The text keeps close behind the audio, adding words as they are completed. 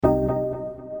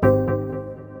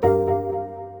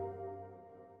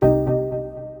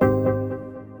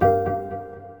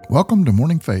Welcome to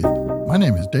Morning Faith. My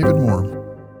name is David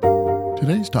Moore.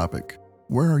 Today's topic,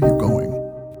 where are you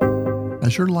going?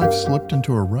 Has your life slipped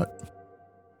into a rut?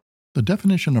 The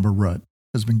definition of a rut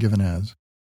has been given as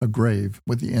a grave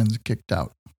with the ends kicked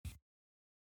out.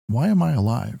 Why am I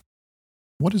alive?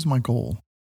 What is my goal?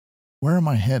 Where am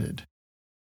I headed?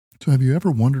 So have you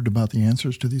ever wondered about the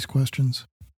answers to these questions?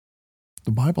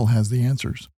 The Bible has the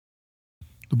answers.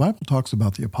 The Bible talks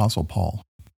about the Apostle Paul.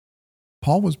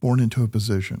 Paul was born into a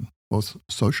position, both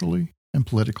socially and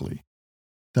politically,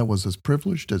 that was as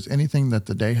privileged as anything that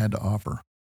the day had to offer.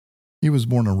 He was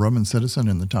born a Roman citizen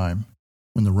in the time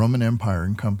when the Roman Empire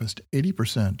encompassed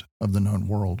 80% of the known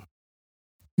world.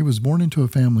 He was born into a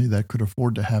family that could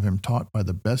afford to have him taught by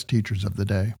the best teachers of the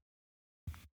day.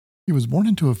 He was born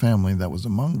into a family that was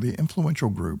among the influential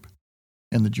group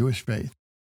in the Jewish faith,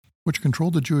 which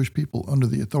controlled the Jewish people under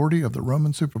the authority of the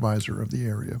Roman supervisor of the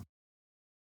area.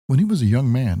 When he was a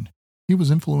young man, he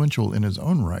was influential in his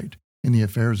own right in the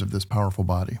affairs of this powerful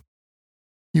body.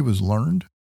 He was learned,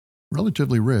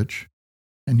 relatively rich,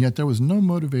 and yet there was no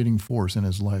motivating force in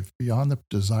his life beyond the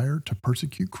desire to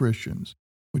persecute Christians,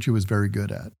 which he was very good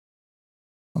at.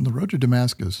 On the road to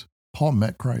Damascus, Paul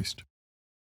met Christ.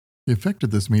 The effect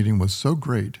of this meeting was so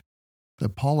great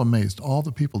that Paul amazed all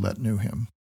the people that knew him.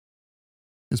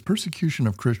 His persecution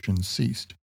of Christians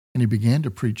ceased, and he began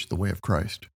to preach the way of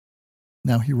Christ.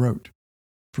 Now he wrote,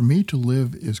 "For me to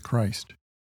live is Christ,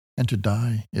 and to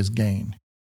die is gain."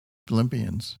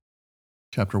 Philippians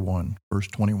chapter 1, verse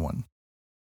 21.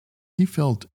 He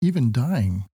felt even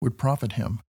dying would profit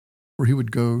him, for he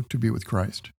would go to be with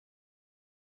Christ.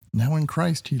 Now in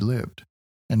Christ he lived,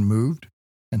 and moved,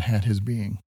 and had his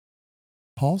being.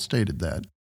 Paul stated that,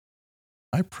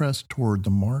 "I press toward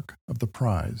the mark of the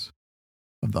prize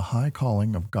of the high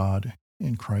calling of God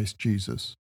in Christ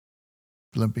Jesus."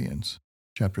 Philippians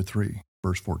chapter 3,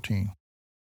 verse 14.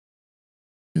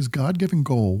 His God-given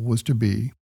goal was to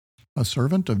be a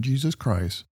servant of Jesus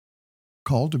Christ,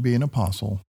 called to be an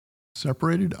apostle,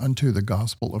 separated unto the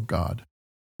gospel of God.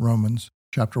 Romans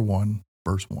chapter 1,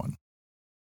 verse 1.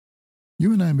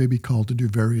 You and I may be called to do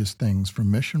various things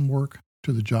from mission work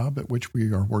to the job at which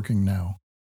we are working now,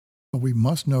 but we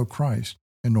must know Christ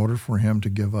in order for him to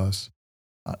give us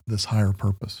this higher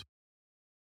purpose.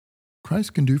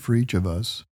 Christ can do for each of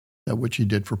us that which he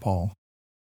did for Paul,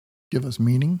 give us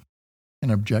meaning,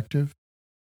 an objective,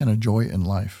 and a joy in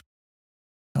life.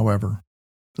 However,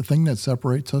 the thing that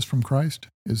separates us from Christ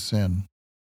is sin.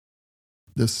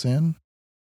 This sin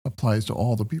applies to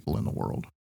all the people in the world.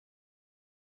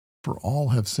 For all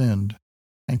have sinned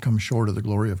and come short of the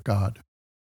glory of God.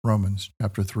 Romans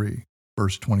chapter 3,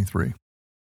 verse 23.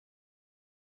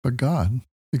 But God,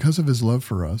 because of his love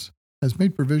for us, has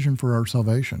made provision for our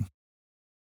salvation.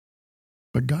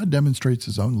 But God demonstrates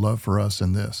his own love for us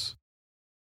in this: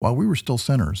 while we were still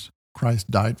sinners, Christ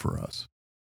died for us.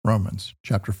 Romans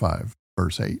chapter 5,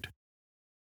 verse 8.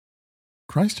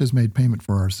 Christ has made payment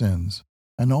for our sins,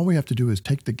 and all we have to do is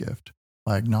take the gift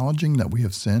by acknowledging that we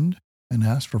have sinned and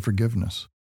ask for forgiveness.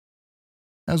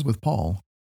 As with Paul,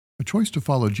 a choice to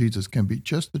follow Jesus can be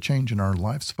just the change in our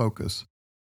life's focus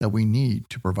that we need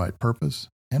to provide purpose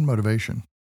and motivation.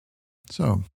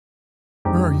 So,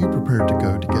 where are you prepared to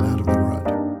go to get out of the rut?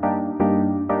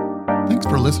 Thanks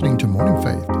for listening to Morning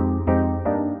Faith.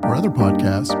 For other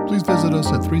podcasts, please visit us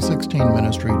at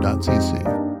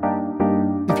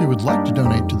 316ministry.cc. If you would like to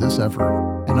donate to this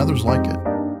effort and others like it,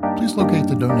 please locate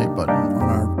the donate button on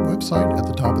our website at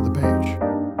the top of the page.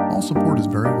 All support is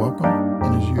very welcome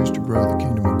and is used to grow the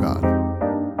kingdom of God.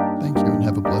 Thank you and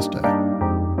have a blessed day.